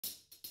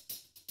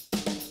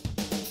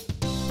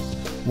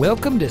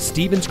Welcome to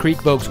Stevens Creek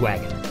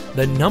Volkswagen,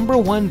 the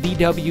 #1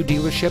 VW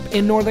dealership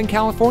in Northern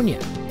California.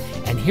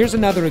 And here's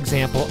another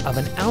example of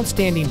an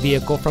outstanding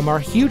vehicle from our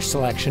huge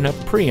selection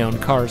of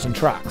pre-owned cars and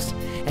trucks,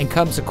 and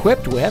comes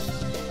equipped with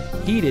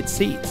heated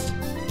seats,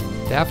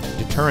 theft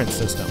deterrent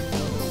system,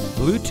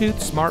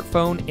 Bluetooth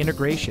smartphone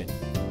integration,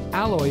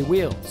 alloy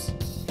wheels,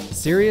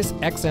 Sirius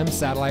XM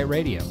satellite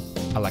radio,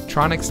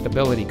 electronic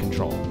stability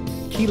control,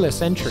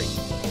 keyless entry,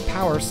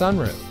 power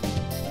sunroof,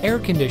 air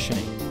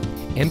conditioning,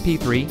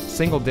 MP3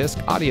 single disc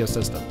audio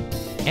system,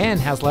 and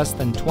has less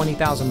than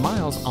 20,000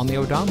 miles on the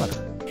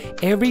odometer.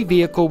 Every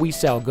vehicle we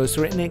sell goes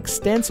through an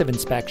extensive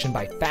inspection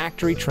by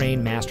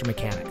factory-trained master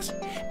mechanics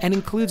and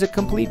includes a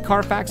complete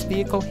Carfax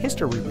vehicle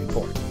history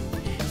report.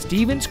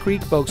 Stevens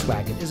Creek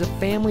Volkswagen is a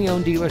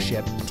family-owned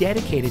dealership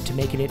dedicated to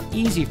making it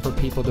easy for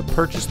people to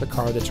purchase the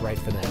car that's right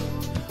for them.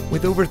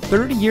 With over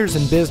 30 years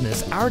in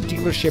business, our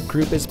dealership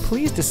group is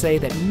pleased to say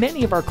that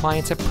many of our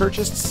clients have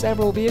purchased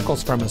several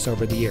vehicles from us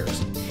over the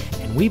years.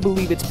 And we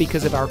believe it's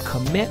because of our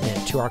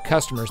commitment to our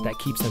customers that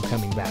keeps them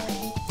coming back.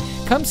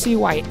 Come see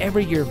why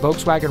every year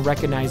Volkswagen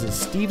recognizes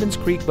Stevens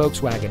Creek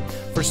Volkswagen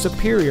for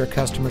superior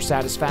customer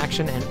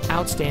satisfaction and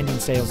outstanding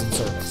sales and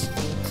service.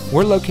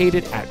 We're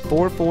located at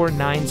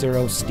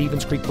 4490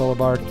 Stevens Creek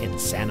Boulevard in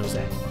San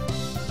Jose.